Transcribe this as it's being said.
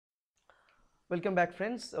Welcome back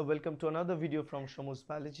friends, welcome to another video from Shomu's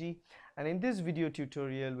Biology, and in this video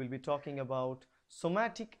tutorial we'll be talking about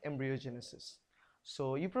somatic embryogenesis.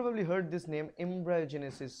 So you probably heard this name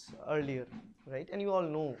embryogenesis earlier, right? And you all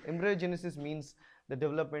know embryogenesis means the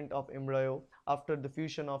development of embryo after the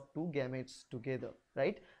fusion of two gametes together,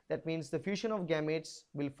 right? That means the fusion of gametes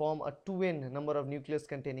will form a 2n number of nucleus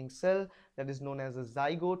containing cell that is known as a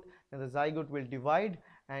zygote, and the zygote will divide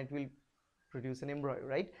and it will produce an embryo,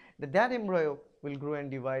 right? That embryo will grow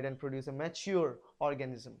and divide and produce a mature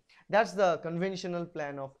organism. That's the conventional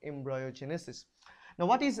plan of embryogenesis. Now,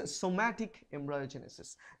 what is somatic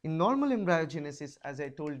embryogenesis? In normal embryogenesis, as I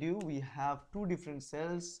told you, we have two different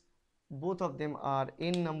cells. Both of them are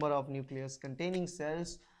n number of nucleus containing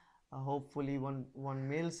cells, hopefully one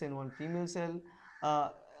male cell, one female cell.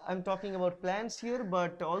 I'm talking about plants here,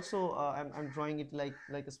 but also I'm drawing it like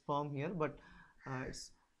a sperm here, but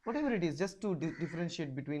it's whatever it is, just to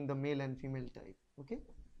differentiate between the male and female type. Okay,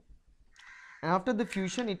 and after the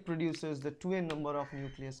fusion it produces the 2n number of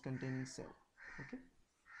nucleus containing cell. Okay,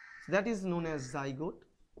 so that is known as zygote.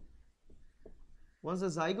 Once the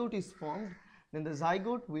zygote is formed, then the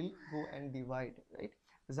zygote will go and divide, right?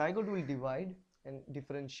 The zygote will divide and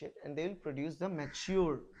differentiate, and they will produce the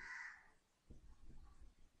mature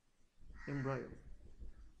embryo.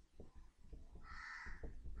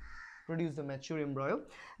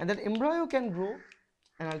 And that embryo can grow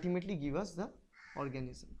and ultimately give us the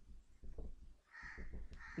organism.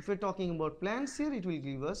 If we're talking about plants here, it will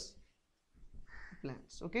give us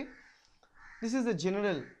plants. Okay, this is the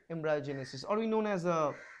general embryogenesis, or we known as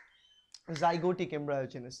a zygotic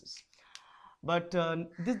embryogenesis, but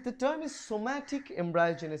the term is somatic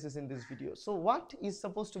embryogenesis in this video. So what is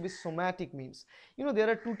supposed to be somatic means, there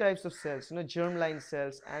are two types of cells, germline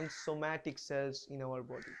cells and somatic cells in our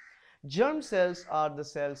body. Germ cells are the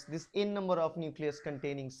cells, this n number of nucleus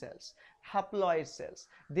containing cells, haploid cells,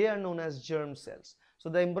 they are known as germ cells. So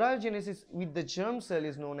the embryogenesis with the germ cell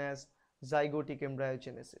is known as zygotic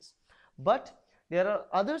embryogenesis. But there are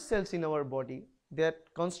other cells in our body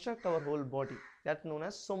that construct our whole body, that known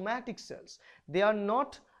as somatic cells. They are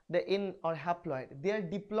not the n or haploid, they are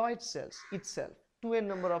diploid cells itself, 2n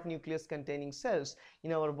number of nucleus containing cells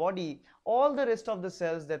in our body. All the rest of the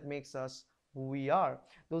cells that makes us who we are,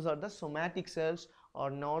 those are the somatic cells or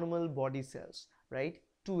normal body cells, right?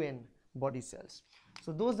 2n body cells.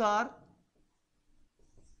 So those are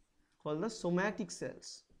called the somatic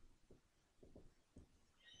cells.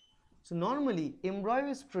 So normally embryo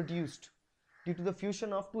is produced due to the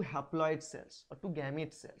fusion of two haploid cells or two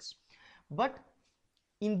gamete cells, but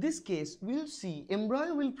in this case we will see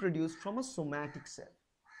embryo will produce from a somatic cell.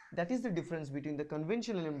 That is the difference between the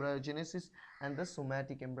conventional embryogenesis and the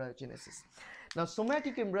somatic embryogenesis. Now,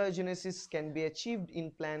 somatic embryogenesis can be achieved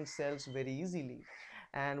in plant cells very easily,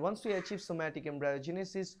 and once we achieve somatic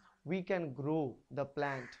embryogenesis, we can grow the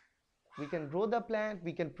plant. We can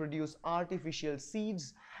produce artificial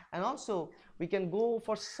seeds, and also we can go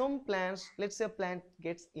for some plants. Let's say a plant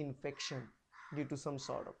gets infection due to some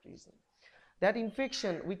sort of reason. That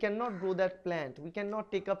infection, we cannot grow that plant, we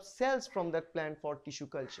cannot take up cells from that plant for tissue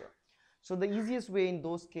culture. So the easiest way in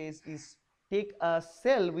those cases is take a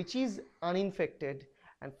cell which is uninfected,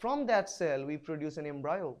 and from that cell we produce an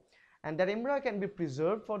embryo, and that embryo can be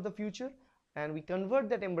preserved for the future, and we convert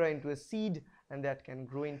that embryo into a seed, and that can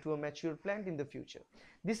grow into a mature plant in the future.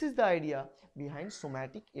 This is the idea behind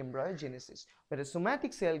somatic embryogenesis, where a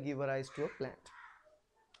somatic cell gives rise to a plant.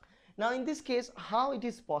 Now in this case, how it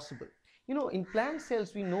is possible? In plant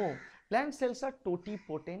cells, we know plant cells are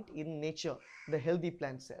totipotent in nature, the healthy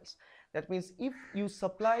plant cells. That means if you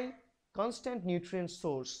supply constant nutrient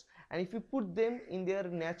source and if you put them in their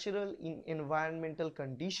natural environmental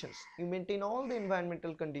conditions, you maintain all the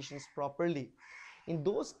environmental conditions properly, in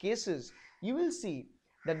those cases you will see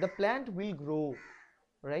that the plant will grow,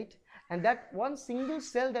 right? And that one single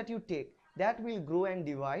cell that you take, that will grow and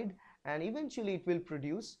divide, and eventually it will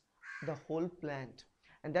produce the whole plant.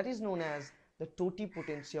 And that is known as the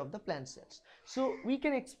totipotency of the plant cells. So we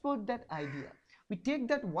can exploit that idea. We take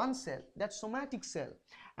that one cell, that somatic cell,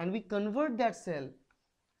 and we convert that cell.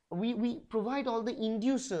 We provide all the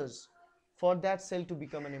inducers for that cell to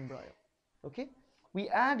become an embryo. Okay, we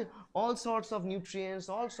add all sorts of nutrients,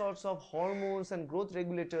 all sorts of hormones and growth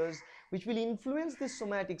regulators which will influence this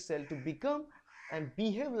somatic cell to become and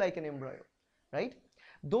behave like an embryo, right?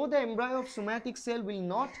 Though the embryo of somatic cell will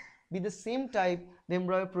not be the same type the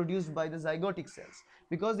embryo produced by the zygotic cells,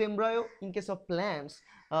 because the embryo in case of plants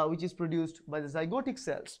which is produced by the zygotic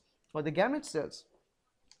cells or the gamete cells,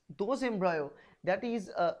 those embryo that is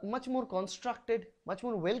much more constructed, much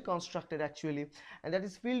more well constructed actually, and that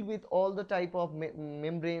is filled with all the type of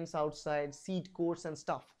membranes outside, seed coats and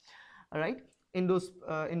stuff. All right,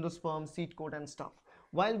 endosperm, seed coat and stuff.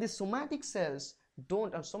 While the somatic cells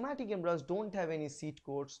don't, or somatic embryos don't have any seed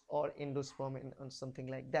coats or endosperm and something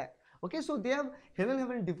like that. Okay, so they have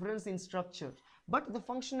heaven difference in structure, but the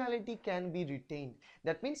functionality can be retained.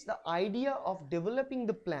 That means the idea of developing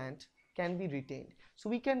the plant can be retained. So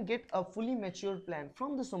we can get a fully mature plant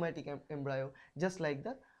from the somatic embryo, just like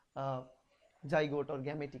the zygote or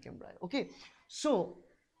gametic embryo. Okay, so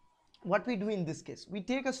what we do in this case, we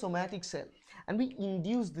take a somatic cell and we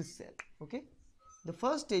induce this cell. Okay, the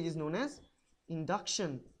first stage is known as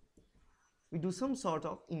induction. We do some sort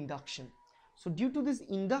of induction. So due to this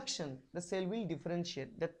induction, the cell will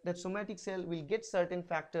differentiate. That somatic cell will get certain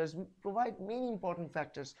factors. We provide many important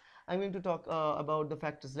factors. I'm going to talk about the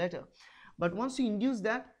factors later. But once you induce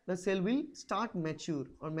that, the cell will start mature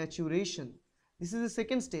or maturation. This is the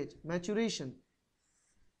second stage, maturation.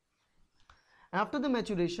 After the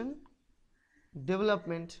maturation,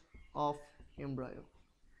 development of embryo.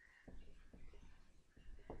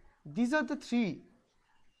 These are the three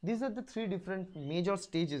different major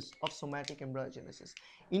stages of somatic embryogenesis: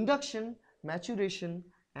 induction, maturation,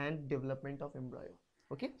 and development of embryo.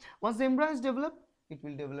 Okay, once the embryo is developed, it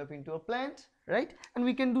will develop into a plant, right? And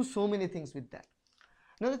we can do so many things with that.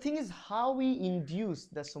 Now the thing is how we induce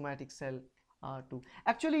the somatic cell to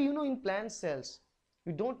actually, you know, in plant cells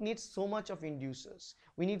we don't need so much of inducers.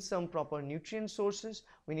 We need some proper nutrient sources,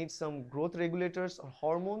 we need some growth regulators or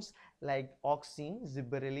hormones like auxin,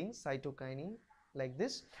 gibberellin, cytokinin, like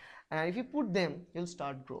this, and if you put them, you'll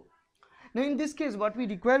start grow. Now in this case what we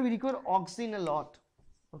require auxin a lot.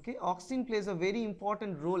 Okay, auxin plays a very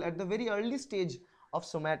important role at the very early stage of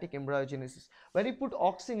somatic embryogenesis. When you put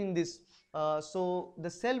auxin in this, so the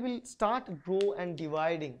cell will start grow and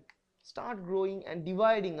dividing, start growing and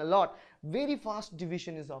dividing a lot. Very fast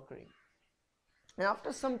division is occurring, and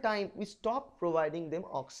after some time we stop providing them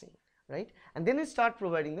auxin, right? And then we start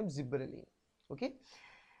providing them gibberellin. Okay,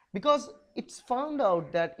 because it's found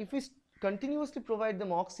out that if we continuously provide them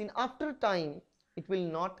auxin, after time it will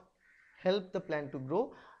not help the plant to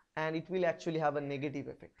grow, and it will actually have a negative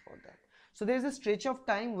effect for that. So there is a stretch of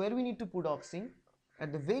time where we need to put auxin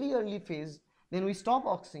at the very early phase, then we stop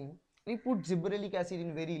auxin, we put gibberellic acid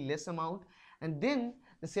in very less amount, and then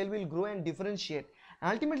the cell will grow and differentiate.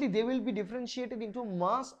 Ultimately they will be differentiated into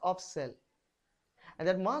mass of cell, and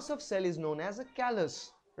that mass of cell is known as a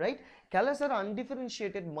callus, right? Callus are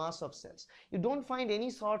undifferentiated mass of cells. You don't find any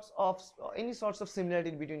sorts of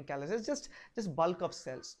similarity between callus. It's just bulk of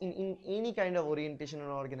cells in any kind of orientation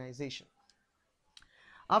or organization.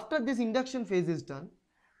 After this induction phase is done,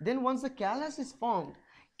 then once the callus is formed,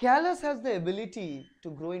 callus has the ability to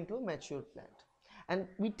grow into a mature plant. And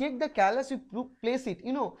we take the callus, we place it,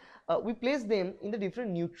 we place them in the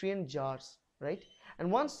different nutrient jars, right? And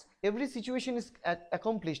once every situation is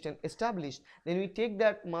accomplished and established, then we take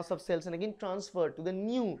that mass of cells and again transfer to the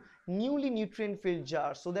newly nutrient filled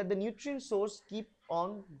jar, so that the nutrient source keep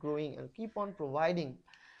on growing and keep on providing,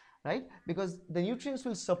 right? Because the nutrients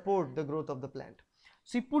will support the growth of the plant.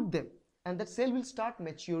 So you put them and that cell will start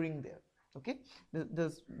maturing there. Okay,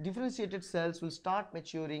 the differentiated cells will start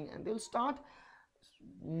maturing and they will start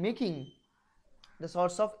making the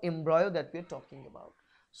sorts of embryo that we are talking about.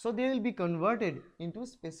 So they will be converted into a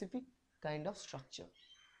specific kind of structure.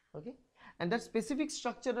 Okay, and that specific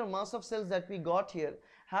structure or mass of cells that we got here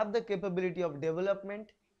have the capability of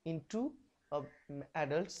development into an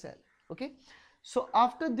adult cell. Okay, so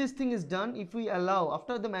after this thing is done, if we allow,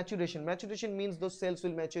 after the maturation means those cells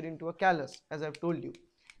will mature into a callus. As I've told you,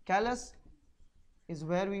 callus is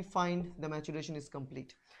where we find the maturation is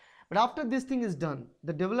complete. But after this thing is done,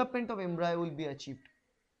 the development of embryo will be achieved.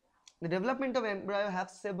 The development of embryo have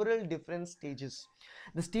several different stages.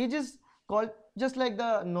 The stages called, just like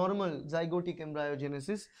the normal zygotic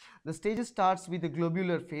embryogenesis, the stages starts with the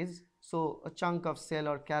globular phase. So a chunk of cell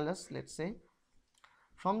or callus, let's say.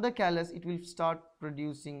 From the callus it will start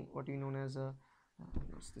producing what we know as a,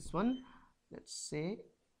 what's this one, let's say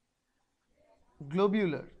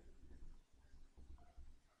globular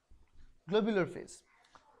phase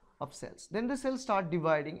of cells. Then the cells start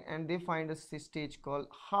dividing and they find a stage called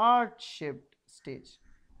heart-shaped stage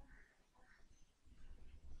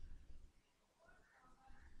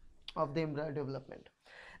of the embryo development.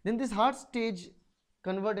 Then this heart stage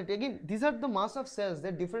converted, again these are the mass of cells,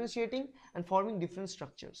 they're differentiating and forming different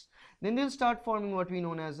structures. Then they'll start forming what we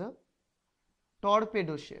know as a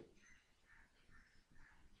torpedo shape.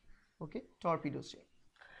 Okay, torpedo shape.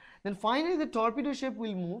 Then finally the torpedo shape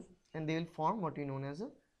will move and they will form what we know as a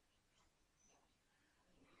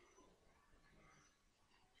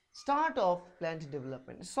start of plant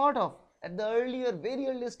development, sort of at the earlier, very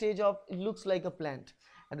early stage of, it looks like a plant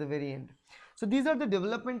at the very end. So these are the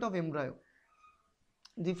development of embryo,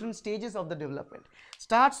 different stages of the development.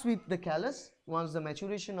 Starts with the callus. Once the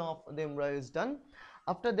maturation of the embryo is done,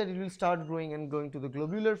 after that it will start growing and going to the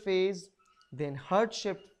globular phase, then heart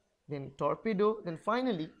shaped, then torpedo, then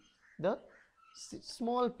finally the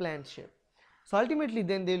small plant shape. So ultimately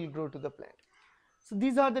then they will grow to the plant. So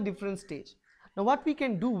these are the different stage. Now what we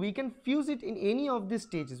can do, we can fuse it in any of these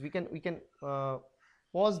stages. We can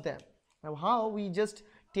pause them. Now how? We just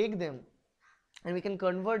take them and we can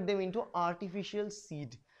convert them into artificial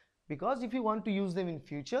seed, because if you want to use them in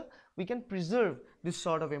future, we can preserve this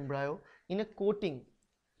sort of embryo in a coating.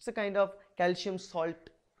 It's a kind of calcium salt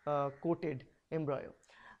coated embryo,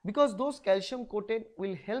 because those calcium coated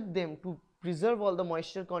will help them to preserve all the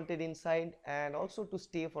moisture content inside and also to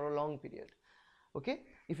stay for a long period. Okay,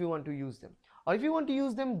 if you want to use them, or if you want to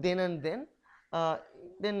use them then and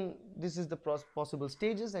then this is the possible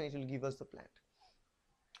stages and it will give us the plant.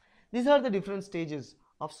 These are the different stages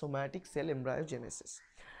of somatic cell embryogenesis.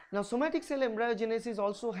 Now somatic cell embryogenesis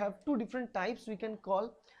also have two different types we can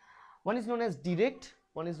call. One is known as direct,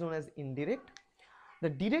 one is known as indirect. The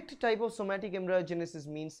direct type of somatic embryogenesis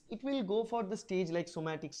means it will go for the stage like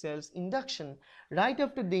somatic cells induction. Right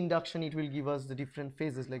after the induction it will give us the different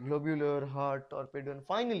phases like globular, heart, torpedo, and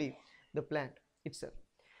finally the plant itself.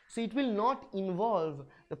 So it will not involve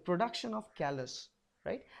the production of callus,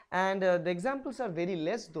 right? And the examples are very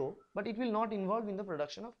less though, but it will not involve in the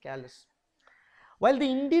production of callus. While the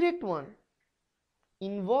indirect one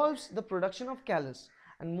involves the production of callus,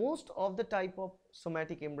 and most of the type of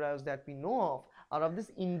somatic embryos that we know of are of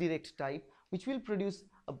this indirect type, which will produce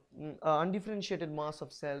a undifferentiated mass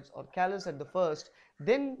of cells or callus at the first,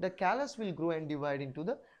 then the callus will grow and divide into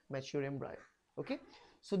the mature embryo. Okay,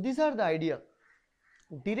 so these are the idea: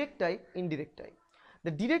 direct type, indirect type.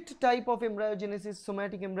 The direct type of embryogenesis,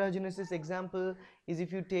 somatic embryogenesis example is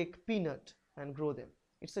if you take peanut and grow them,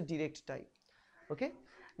 it's a direct type. Okay,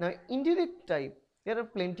 now indirect type, there are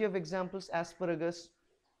plenty of examples. Asparagus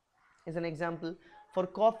is an example. For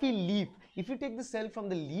coffee leaf, if you take the cell from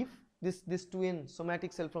the leaf, this twin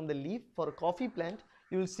somatic cell from the leaf for a coffee plant,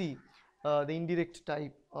 you will see the indirect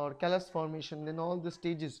type or callus formation, then all the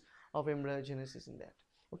stages of embryogenesis in that.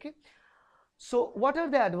 Okay, so what are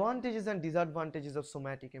the advantages and disadvantages of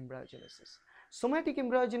somatic embryogenesis? Somatic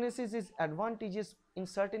embryogenesis is advantageous in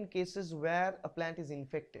certain cases where a plant is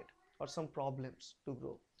infected or some problems to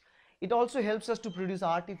grow. It also helps us to produce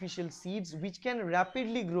artificial seeds which can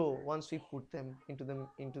rapidly grow once we put them into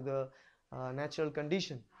the natural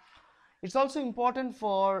condition. It's also important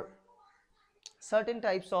for certain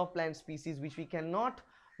types of plant species which we cannot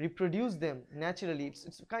reproduce them naturally.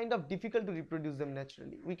 It's kind of difficult to reproduce them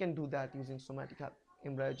naturally. We can do that using somatic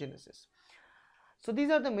embryogenesis. So these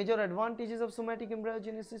are the major advantages of somatic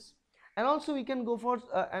embryogenesis. And also we can go for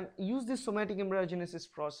and use this somatic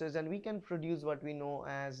embryogenesis process, and we can produce what we know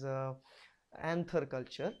as anther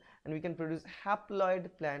culture, and we can produce haploid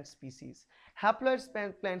plant species. Haploid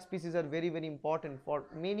plant species are very important for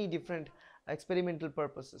many different experimental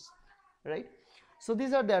purposes, right? So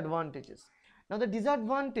these are the advantages. Now the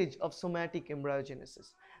disadvantage of somatic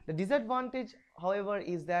embryogenesis. The disadvantage, however,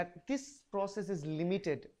 is that this process is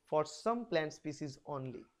limited for some plant species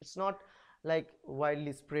only. It's not like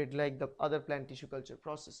widely spread like the other plant tissue culture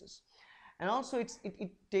processes. And also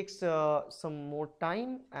it takes some more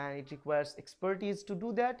time, and it requires expertise to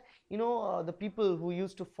do that. You know, the people who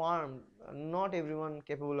used to farm, not everyone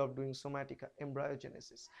capable of doing somatic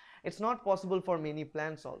embryogenesis. It's not possible for many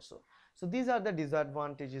plants also. So these are the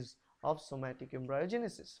disadvantages of somatic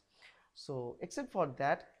embryogenesis. So except for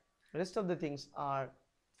that, rest of the things are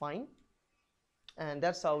fine, and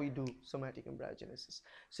that's how we do somatic embryogenesis.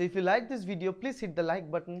 So if you like this video, please hit the like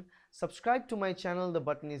button, subscribe to my channel, the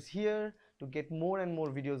button is here, to get more and more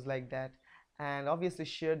videos like that, and obviously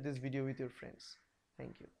share this video with your friends.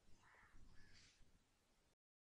 Thank you.